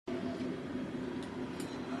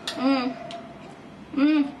Mmm.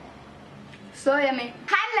 Mmm. So yummy.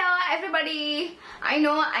 Hello everybody. I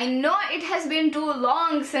know it has been too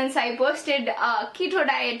long since I posted a keto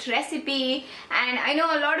diet recipe, and I know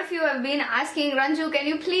a lot of you have been asking, Ranju, can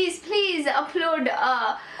you please upload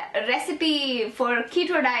a recipe for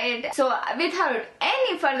keto diet? So without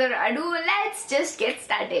any further ado, let's just get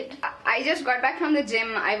started. I just got back from the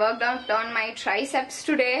gym. I worked out on my triceps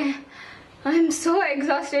today. I'm so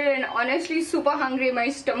exhausted and honestly super hungry. My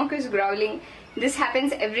stomach is growling. This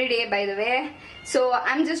happens every day, by the way. So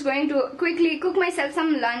I'm just going to quickly cook myself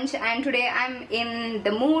some lunch, and today I'm in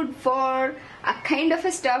the mood for a kind of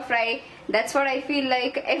a stir fry. That's what I feel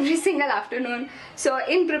like every single afternoon. So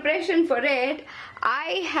in preparation for it,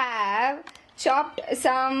 I have chopped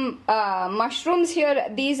some mushrooms here.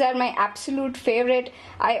 These are my absolute favorite.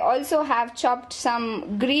 I also have chopped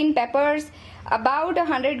some green peppers, about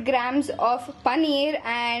 100 grams of paneer,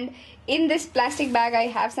 and in this plastic bag I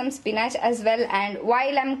have some spinach as well. And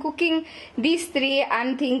while I'm cooking these three,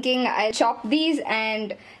 I'm thinking I'll chop these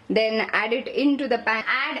and then add it into the pan.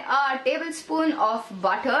 Add a tablespoon of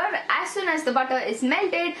butter. As soon as the butter is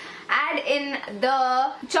melted, add in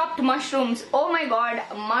the chopped mushrooms. Oh my god,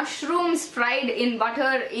 mushrooms fried in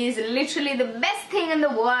butter is literally the best thing in the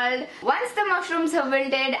world. Once the mushrooms have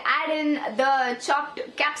wilted, add in the chopped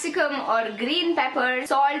capsicum or green pepper,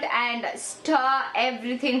 salt, and stir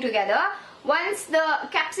everything together. Once the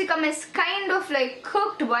capsicum is kind of like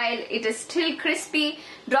cooked while it is still crispy,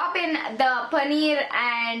 drop in the paneer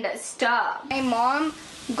and stir. My mom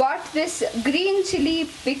got this green chili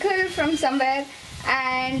pickle from somewhere,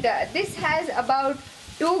 and this has about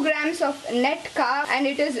 2 grams of net carb, and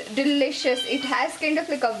it is delicious. It has kind of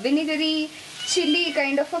like a vinegary chili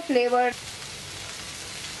kind of a flavor.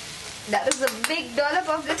 That is a big dollop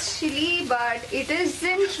of this chili, but it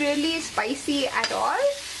isn't really spicy at all.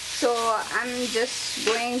 So I'm just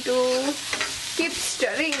going to keep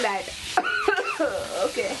stirring that.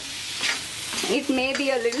 Okay, it may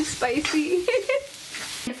be a little spicy.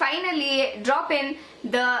 And finally, drop in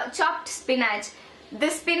the chopped spinach.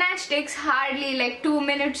 The spinach takes hardly like 2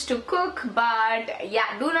 minutes to cook, but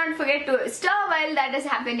yeah, do not forget to stir while that is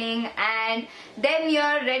happening, and then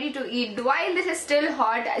you're ready to eat. While this is still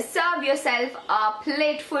hot, serve yourself a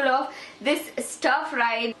plate full of this stir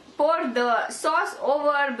fry. Pour the sauce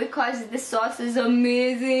over because this sauce is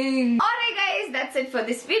amazing. Alright guys, that's it for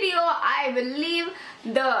this video. I will leave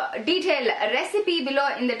the detailed recipe below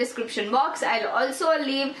in the description box. I'll also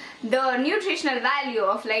leave the nutritional value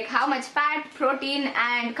of like how much fat, protein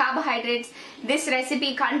and carbohydrates this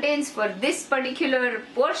recipe contains for this particular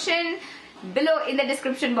portion below in the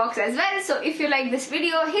description box as well. So if you like this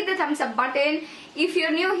video, hit the thumbs up button. If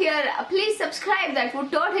you're new here, please subscribe. That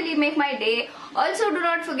would totally make my day. Also, do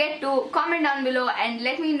not forget to comment down below and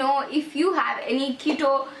let me know if you have any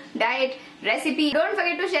keto diet recipe. Don't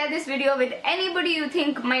forget to share this video with anybody you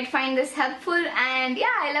think might find this helpful. And yeah,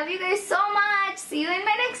 I love you guys so much. See you in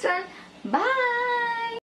my next one. Bye.